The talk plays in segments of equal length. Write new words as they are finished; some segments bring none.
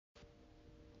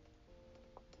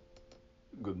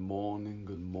Good morning,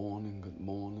 good morning, good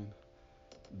morning.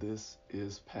 This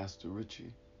is Pastor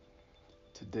Richie.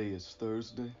 Today is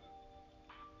Thursday,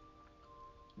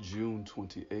 June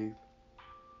 28th,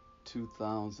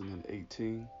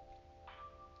 2018.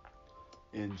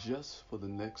 And just for the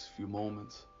next few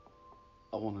moments,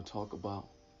 I want to talk about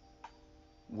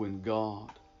when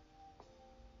God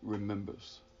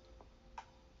remembers.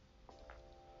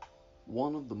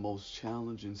 One of the most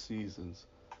challenging seasons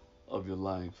of your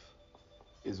life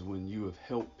is when you have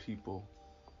helped people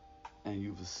and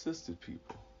you've assisted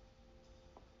people.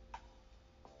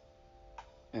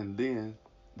 And then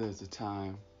there's a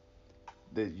time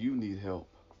that you need help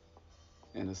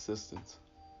and assistance.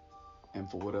 And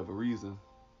for whatever reason,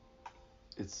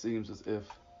 it seems as if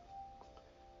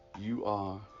you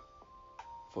are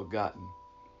forgotten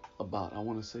about. I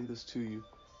want to say this to you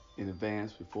in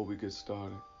advance before we get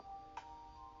started.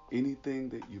 Anything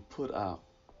that you put out,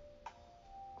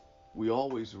 we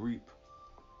always reap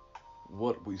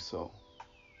what we sow.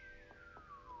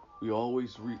 We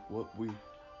always reap what we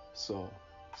sow.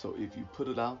 So if you put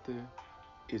it out there,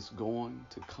 it's going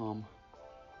to come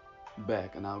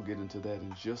back. And I'll get into that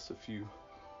in just a few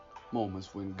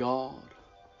moments. When God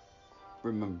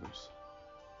remembers.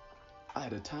 I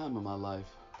had a time in my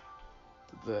life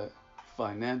that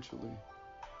financially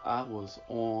I was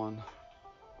on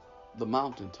the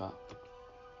mountaintop.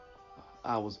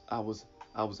 I was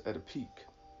at a peak.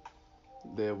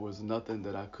 There was nothing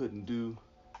that I couldn't do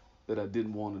that I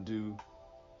didn't want to do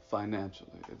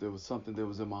financially. If there was something that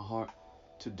was in my heart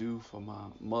to do for my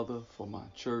mother, for my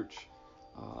church,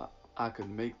 I could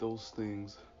make those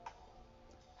things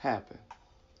happen.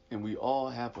 And we all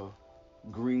have a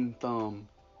green thumb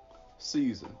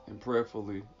season, and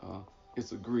prayerfully,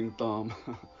 it's a green thumb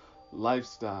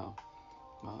lifestyle.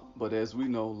 But as we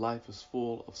know, life is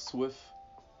full of swift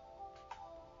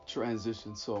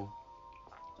transition. So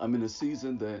I'm in a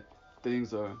season that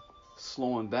things are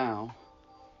slowing down,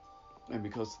 and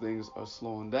because things are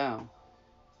slowing down,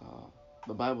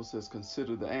 the Bible says,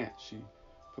 "Consider the ant. She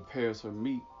prepares her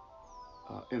meat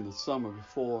in the summer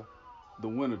before the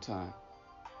wintertime."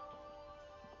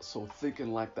 So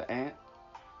thinking like the ant,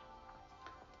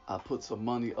 I put some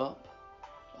money up.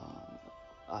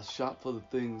 I shop for the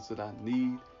things that I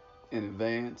need in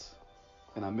advance,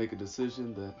 and I make a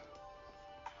decision that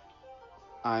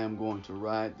I am going to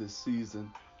ride this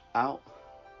season out,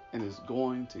 and it's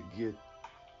going to get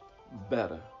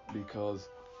better because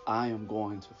I am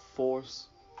going to force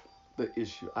the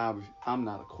issue. I'm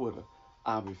not a quitter.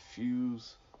 I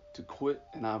refuse to quit,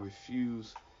 and I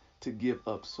refuse to give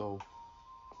up. So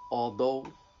although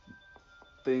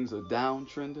things are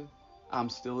downtrending, I'm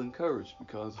still encouraged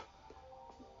because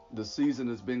the season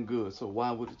has been good. So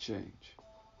why would it change?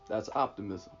 That's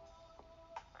optimism.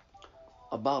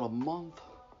 About a month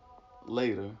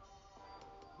later,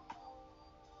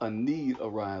 a need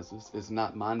arises. It's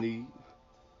not my need.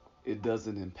 It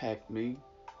doesn't impact me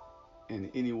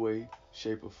in any way,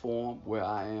 shape, or form where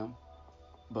I am.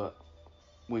 But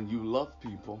when you love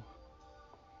people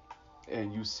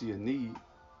and you see a need,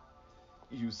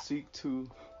 you seek to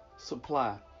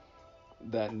supply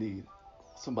that need.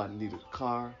 Somebody needed a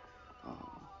car.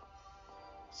 Um,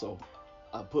 so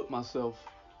I put myself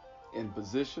in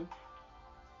position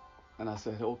and I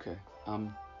said, okay,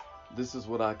 this is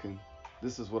what I can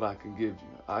give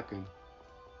you. I can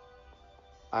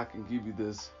give you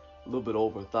this a little bit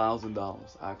over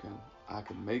 $1,000. I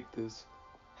can make this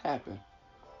happen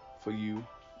for you.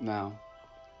 Now,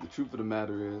 the truth of the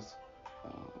matter is,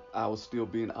 I was still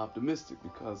being optimistic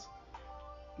because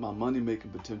my money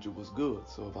making potential was good.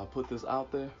 So if I put this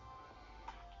out there,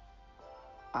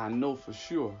 I know for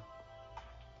sure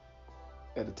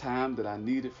at the time that I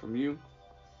need it from you,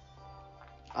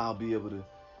 I'll be able to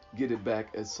get it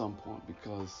back at some point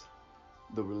because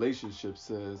the relationship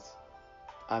says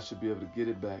I should be able to get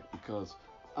it back because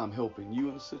I'm helping you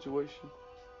in a situation,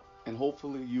 and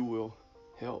hopefully you will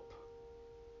help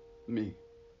me.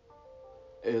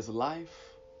 As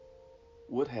life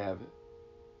would have it,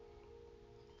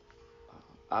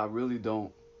 I really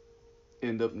don't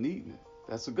end up needing it.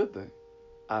 That's a good thing.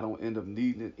 I don't end up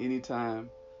needing it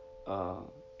uh,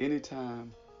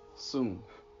 anytime soon.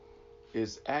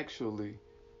 It's actually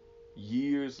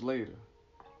years later,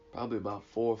 probably about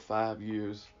 4 or 5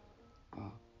 years uh,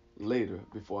 later,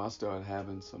 before I started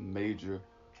having some major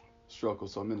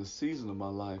struggles. So I'm in a season of my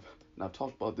life, and I've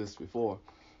talked about this before,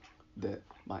 that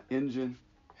my engine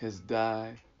has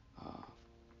died. Uh,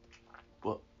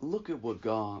 but look at what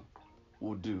God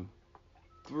will do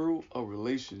through a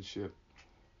relationship,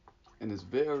 and it's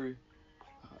very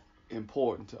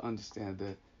important to understand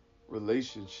that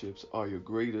relationships are your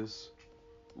greatest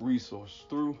resource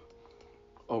through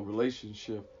a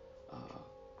relationship. Uh,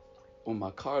 when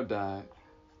my car died,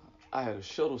 I had a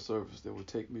shuttle service that would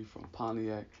take me from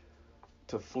Pontiac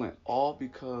to Flint, all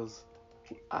because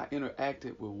I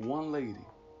interacted with one lady.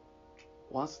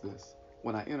 Watch this.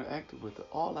 When I interacted with her,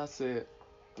 all I said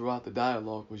throughout the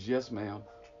dialogue was yes, ma'am,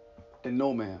 and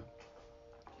no, ma'am.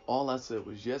 All I said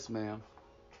was yes, ma'am,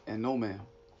 and no, ma'am.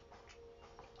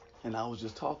 And I was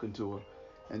just talking to her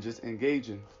and just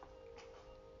engaging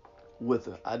with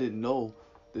her. I didn't know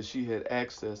that she had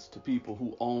access to people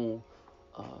who own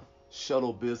uh,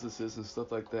 shuttle businesses and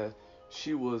stuff like that.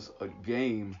 She was a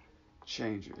game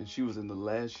changer, and she was in the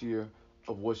last year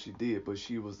of what she did, but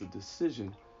she was the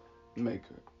decision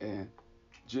maker. And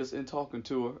just in talking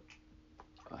to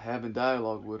her, having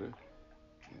dialogue with her,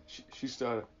 she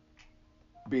started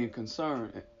being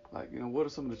concerned, like, what are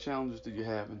some of the challenges that you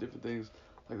have and different things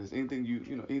like this.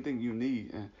 Anything anything you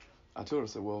need. And I told her, I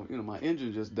said, well, my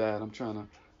engine just died. I'm trying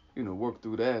to, work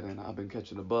through that, and I've been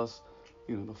catching the bus,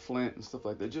 to Flint and stuff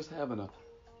like that. Just having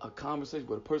a conversation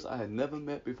with a person I had never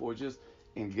met before, just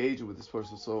engaging with this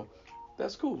person. So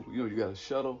that's cool. You got a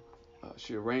shuttle.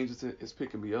 She arranges it. It's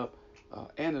picking me up,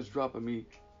 and it's dropping me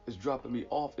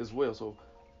off as well. So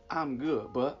I'm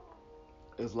good. But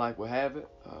as life will have it,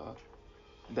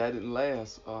 that didn't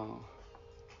last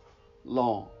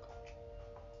long.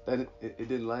 It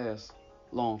didn't last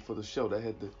long for the show. That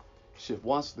had to shift.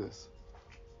 Watch this.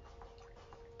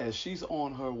 As she's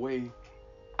on her way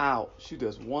out, she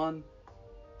does one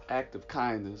act of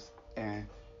kindness, and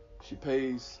she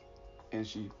pays, and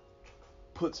she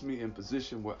puts me in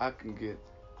position where I can get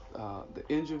the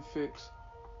engine fixed,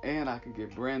 and I can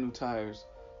get brand new tires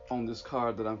on this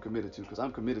car that I'm committed to, because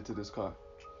I'm committed to this car.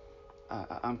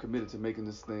 I'm committed to making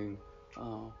this thing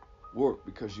work,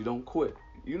 because you don't quit.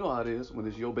 You know how it is when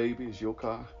it's your baby, it's your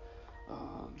car.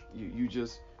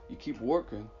 You keep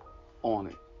working on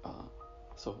it.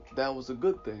 So that was a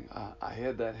good thing. I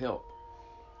had that help.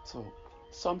 So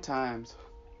sometimes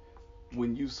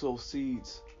when you sow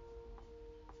seeds,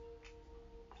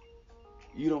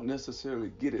 you don't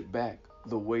necessarily get it back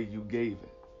the way you gave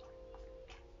it,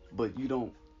 but you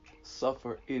don't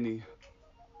suffer any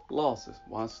losses.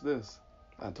 Watch this.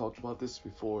 I talked about this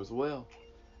before as well.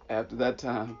 After that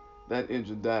time, that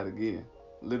engine died again.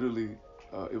 Literally,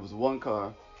 it was one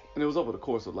car, and it was over the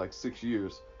course of like 6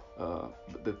 years.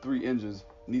 The 3 engines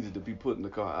needed to be put in the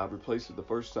car. I replaced it the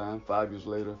first time. 5 years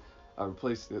later, I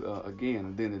replaced it again,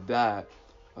 and then it died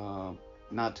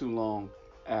not too long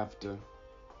after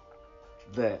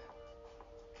that.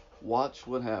 Watch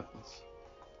what happens.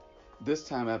 This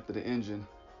time after the engine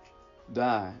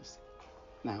dies.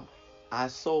 Now, I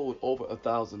sold over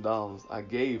 $1,000. I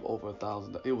gave over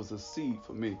 $1,000. It was a seed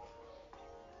for me.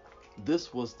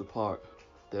 This was the part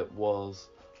that was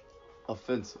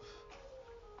offensive.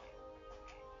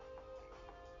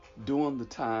 During the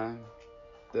time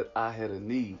that I had a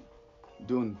need,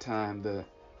 during the time that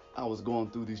I was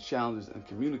going through these challenges and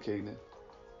communicating,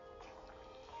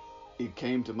 it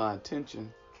came to my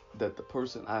attention that the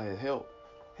person I had helped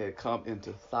had come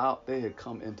into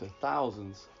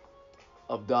thousands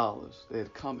of dollars. They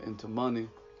had come into money,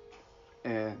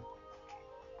 and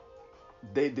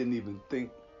they didn't even think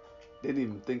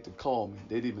to call me.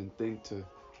 They didn't even think to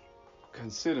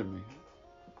consider me.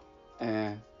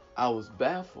 And I was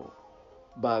baffled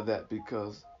by that,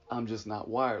 because I'm just not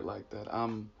wired like that.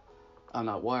 I'm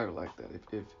not wired like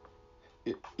that.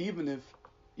 If even if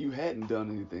you hadn't done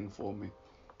anything for me,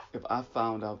 if I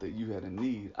found out that you had a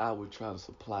need, I would try to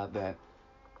supply that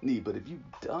need. But if you've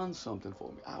done something for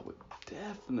me, I would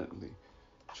definitely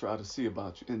try to see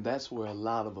about you. And that's where a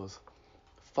lot of us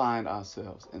find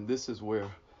ourselves. And this is where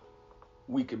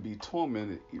we can be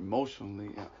tormented emotionally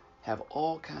and have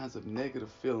all kinds of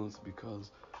negative feelings,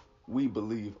 because we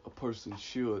believe a person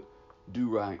should do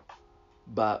right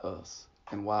by us.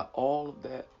 And while all of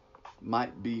that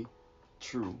might be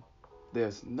true,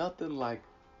 there's nothing like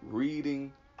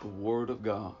reading the Word of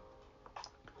God.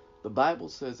 The Bible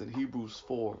says in Hebrews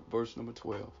 4, verse number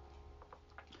 12,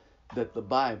 that the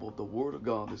Bible, the Word of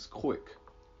God, is quick,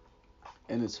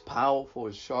 and it's powerful,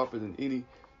 it's sharper than any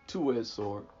two-edged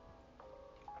sword.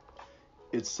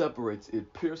 It separates,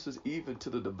 it pierces even to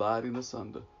the dividing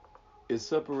asunder. It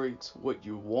separates what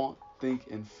you want, think,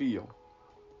 and feel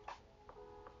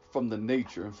from the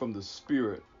nature and from the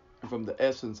spirit and from the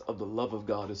essence of the love of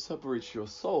God. It separates your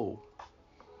soul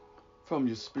from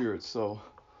your spirit. So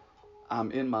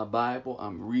I'm in my Bible,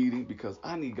 I'm reading, because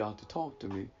I need God to talk to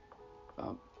me.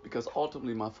 Because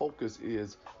ultimately my focus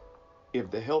is,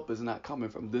 if the help is not coming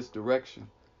from this direction,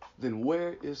 then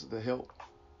where is the help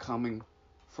coming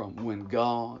from? When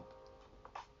God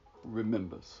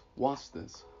remembers. Watch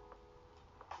this.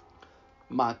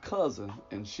 My cousin,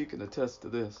 and she can attest to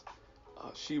this,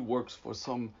 she works for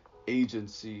some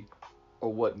agency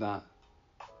or whatnot,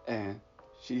 and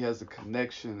she has a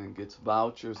connection and gets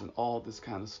vouchers and all this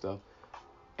kind of stuff.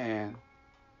 And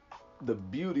the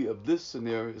beauty of this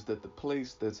scenario is that the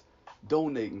place that's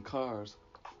donating cars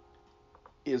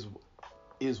is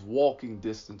walking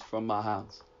distance from my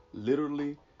house.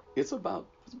 Literally, it's about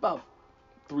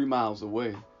 3 miles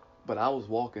away, but I was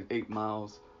walking 8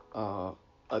 miles a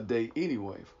day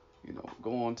anyway.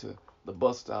 Going to the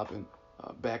bus stop and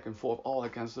back and forth, all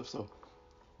that kind of stuff. So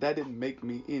that didn't make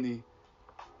me any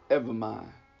ever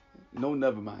mind. No,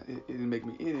 never mind. It didn't make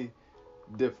me any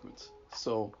difference.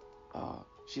 So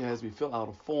she has me fill out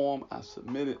a form. I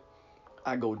submit it.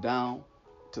 I go down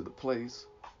to the place.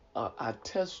 I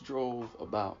test drove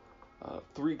about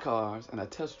 3 cars, and I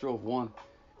test drove one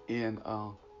in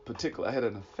particular. I had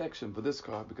an affection for this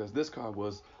car because this car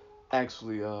was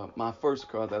actually my first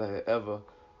car that I had ever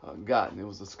gotten. It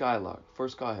was a Skylark,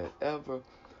 first car I had ever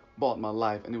bought in my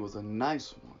life, and it was a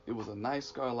nice one. It was a nice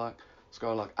Skylark.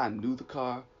 I knew the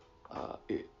car.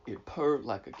 It purred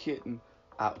like a kitten.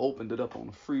 I opened it up on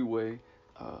the freeway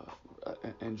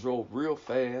and drove real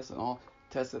fast and all,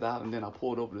 tested out, and then I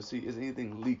pulled over to see is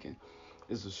anything leaking.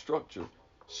 Is the structure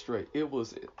straight?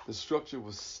 The structure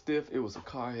was stiff. It was a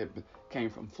car came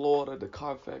from Florida. The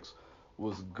Carfax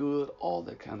was good, all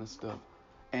that kind of stuff.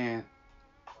 And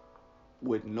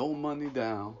with no money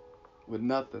down, with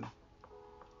nothing,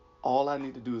 all I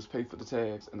need to do is pay for the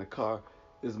tags, and the car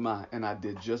is mine. And I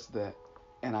did just that,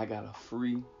 and I got a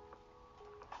free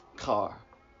car.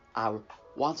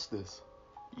 Watch this.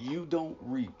 You don't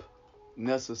reap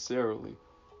necessarily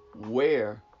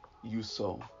where you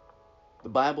sow. The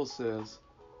Bible says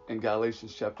in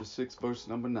Galatians chapter 6, verse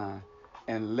number 9,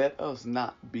 and let us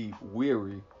not be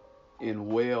weary in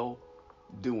well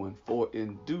doing, for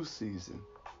in due season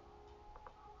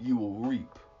you will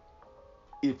reap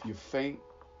if you faint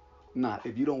not.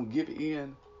 If you don't give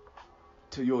in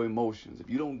to your emotions, if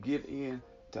you don't give in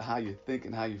to how you think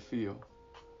and how you feel,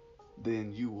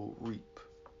 then you will reap.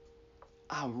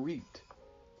 I reaped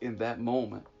in that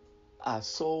moment. I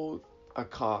sold a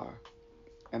car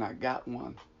and I got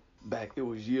one back. It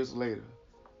was years later.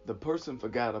 The person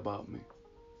forgot about me,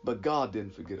 but God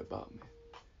didn't forget about me.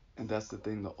 And that's the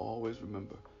thing to always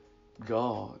remember.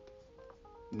 God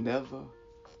never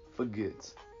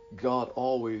forgets. God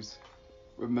always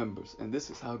remembers. And this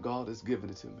is how God has given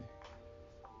it to me.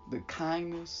 The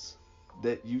kindness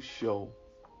that you show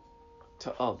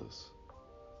to others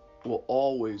will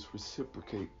always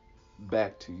reciprocate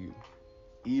back to you,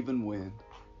 even when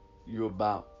you're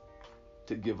about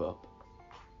to give up.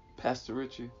 Pastor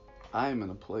Richie, I am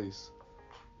in a place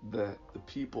that the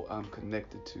people I'm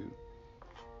connected to,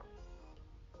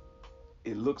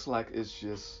 it looks like it's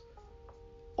just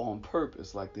on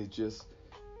purpose, like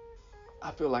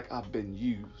I feel like I've been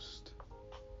used,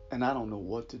 and I don't know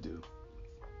what to do.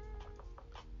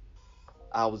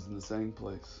 I was in the same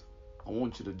place. I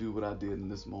want you to do what I did in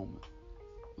this moment.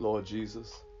 Lord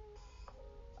Jesus,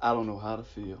 I don't know how to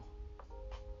feel.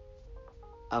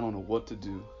 I don't know what to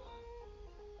do.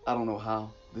 I don't know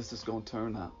how this is going to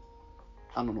turn out.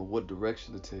 I don't know what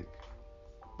direction to take,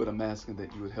 but I'm asking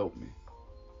that you would help me.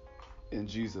 In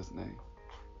Jesus' name,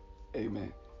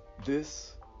 amen.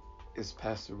 This is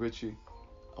Pastor Richie.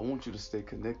 I want you to stay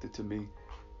connected to me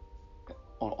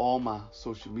on all my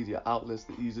social media outlets.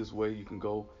 The easiest way, you can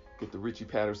go get the Richie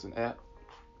Patterson app.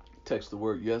 Text the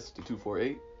word yes to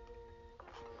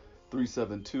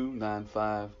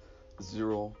 248-372-9500,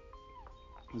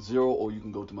 or you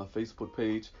can go to my Facebook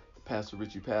page, Pastor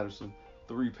Richie Patterson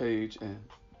 3 page, and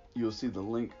you'll see the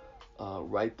link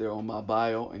right there on my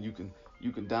bio, and you can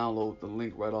download the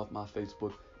link right off my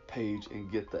Facebook page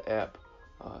and get the app.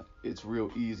 It's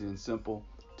real easy and simple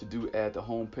to do. Add the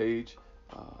home page,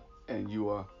 and you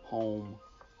are home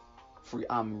free.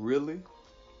 I'm really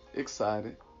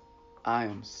excited. I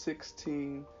am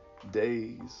 16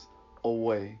 days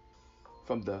away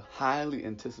from the highly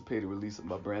anticipated release of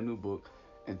my brand new book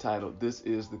entitled This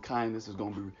Is the Kindness. It's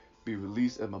going to be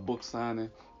released at my book signing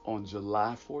on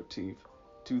July 14th,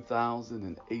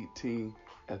 2018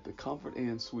 at the Comfort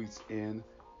Inn Suites in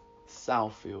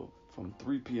Southfield from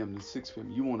 3 p.m. to 6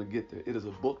 p.m. You want to get there. It is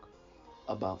a book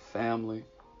about family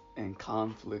and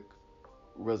conflict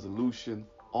resolution,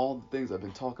 all the things I've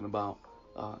been talking about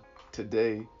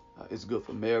today. It's good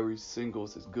for married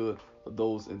singles. It's good for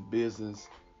those in business.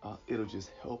 It'll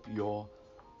just help your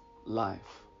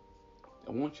life.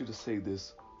 I want you to say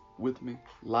this with me.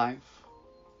 Life,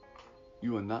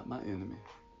 you are not my enemy,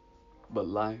 but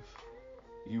life,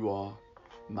 you are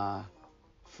my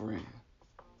friend.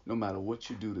 No matter what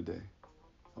you do today,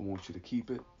 I want you to keep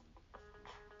it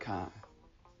kind.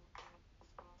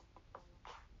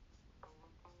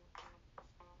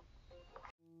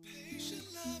 Patient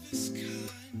love is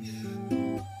kind, yeah.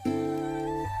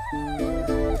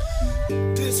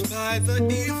 Despite the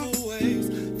evil ways,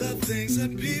 the things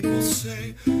that people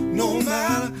say, no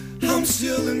matter, I'm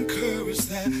still encouraged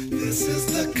that this is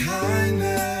the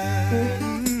kindness